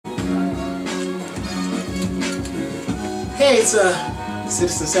Hey, it's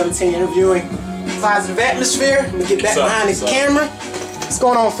CitizenXVII interviewing Positive Atmosphere. I'm gonna get back behind this camera. What's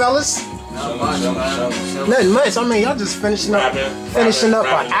going on, fellas? Not much, man. Nothing much. I mean, y'all just finishing up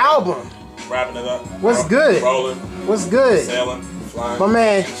an album. Wrapping it up. What's good? Rolling. What's good? Sailing. Flying. My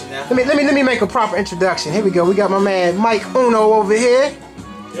man. Let me make a proper introduction. Here we go. We got my man Mike Uno over here.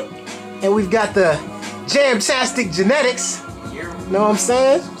 Yep. And we've got the Jamtastic Genetics. Know what I'm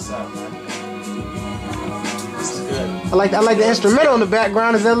saying? What's up, man? This is good. I like the instrumental in the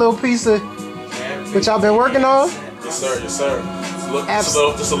background. Is that little piece of which y'all been working on? Yes, sir. Yes, sir.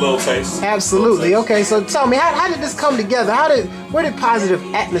 Just a little taste. Absolutely. Okay, so tell me, how did this come together? Where did Positive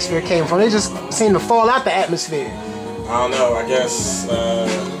Atmosphere came from? They just seem to fall out the atmosphere. I don't know. I guess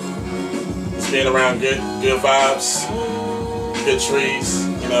it's being around good vibes, good trees.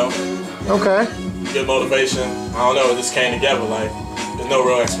 You know. Okay. Good motivation. I don't know. It just came together. Like there's no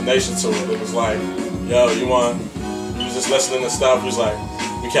real explanation to it. It was like, yo, you was just listening to stuff. It was like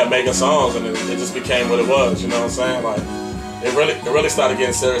we kept making songs, and it just became what it was. You know what I'm saying? Like. It really started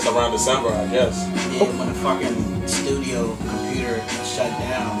getting serious around December, I guess. Yeah, when the fucking studio computer shut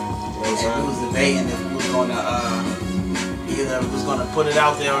down, and we was debating if we was gonna either we was gonna put it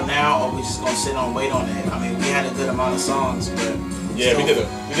out there now, or we just gonna sit and wait on it. I mean, we had a good amount of songs, but yeah, we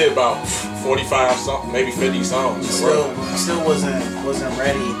did about 45 songs, maybe 50 songs. We still wasn't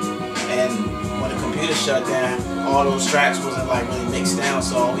ready, and when the computer shut down, all those tracks wasn't like really mixed down,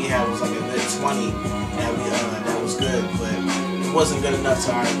 so all we had was like a good 20 that was good, but it wasn't good enough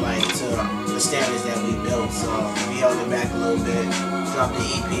to the standards that we built, so we held it back a little bit. Dropped the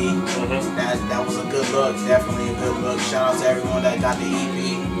EP. That was a good look, definitely a good look. Shout out to everyone that got the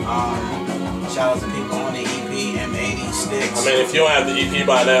EP. Shout out to people on the EP, M80 Sticks. I mean, if you don't have the EP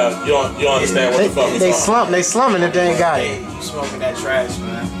by now, you don't understand what the fuck they slumming if they ain't got it. You smoking that trash,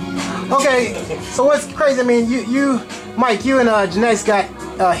 man. Okay, so what's crazy? I mean, you Mike, you and Genetics got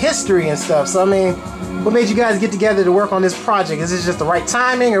history and stuff. So I mean, what made you guys get together to work on this project? Is this just the right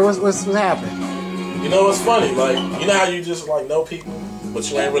timing, or what's happening? You know, it's funny. Like, you know how you just like know people, but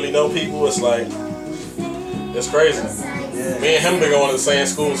you ain't really know people. It's like it's crazy. Yeah. Me and him been going to the same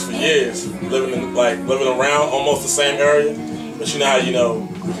schools for years, living around almost the same area. But you know how you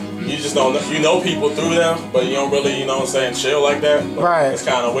just don't know, you know people through them, but you don't really, you know what I'm saying, chill like that. But right. It's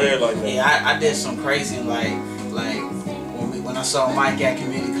kind of weird like that. Yeah, I did some crazy when I saw Mike at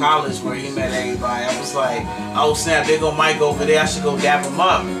community college where he met everybody. I was like, oh snap, there go Mike over there. I should go dap him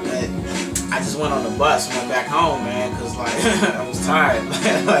up. But I just went on the bus and went back home, man, cause like I was tired.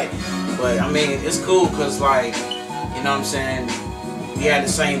 But I mean, it's cool, cause like, you know what I'm saying. We had the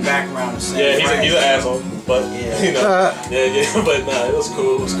same background, the same. Yeah, he's an asshole, but yeah. you know, yeah. But nah, it was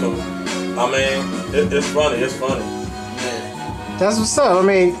cool. It was cool. I mean, it's funny. It's funny. Yeah. That's what's up. I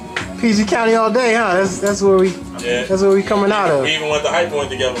mean, PG County all day, huh? That's where we. Yeah. That's where we coming out of. We even went to High Point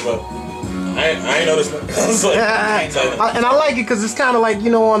together, but I ain't know this. And I like it because it's kind of like,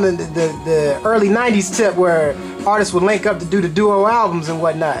 you know, on the early '90s tip where artists would link up to do the duo albums and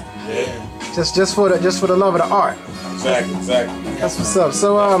whatnot. Yeah. Just for the love of the art. Exactly. That's what's up.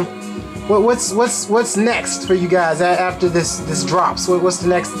 So what's next for you guys after this drops? What's the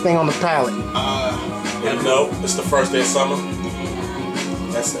next thing on the palette? You know, it's the first day of summer.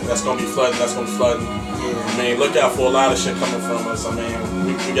 That's gonna be flooding. Yeah. I mean, look out for a lot of shit coming from us. I mean,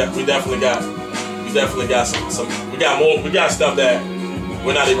 we definitely got some. We got stuff that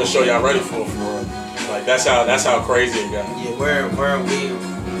we're not even sure y'all ready for. Like that's how crazy it got. Yeah, where are we?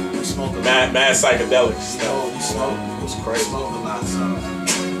 We smoke a lot. Mad psychedelics. We smoke. It was crazy. We smoke a lot of stuff.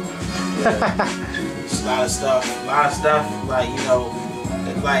 Yeah. It's a lot of stuff. Like, you know,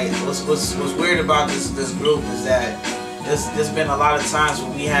 like what's weird about this group is that there's been a lot of times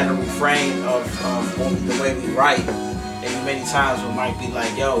when we had to refrain of the way we write, and many times we might be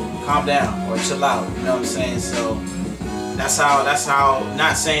like, yo, calm down or chill out. You know what I'm saying? So that's how.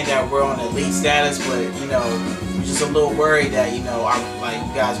 Not saying that we're on elite status, but you know, we're just a little worried that, you know,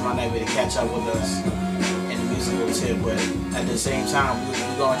 you guys might not be able to catch up with us in the musical tip, but at the same time,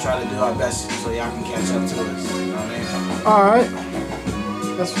 we're gonna try to do our best so y'all can catch up to us. You know what I mean? All right,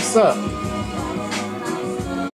 that's what's up.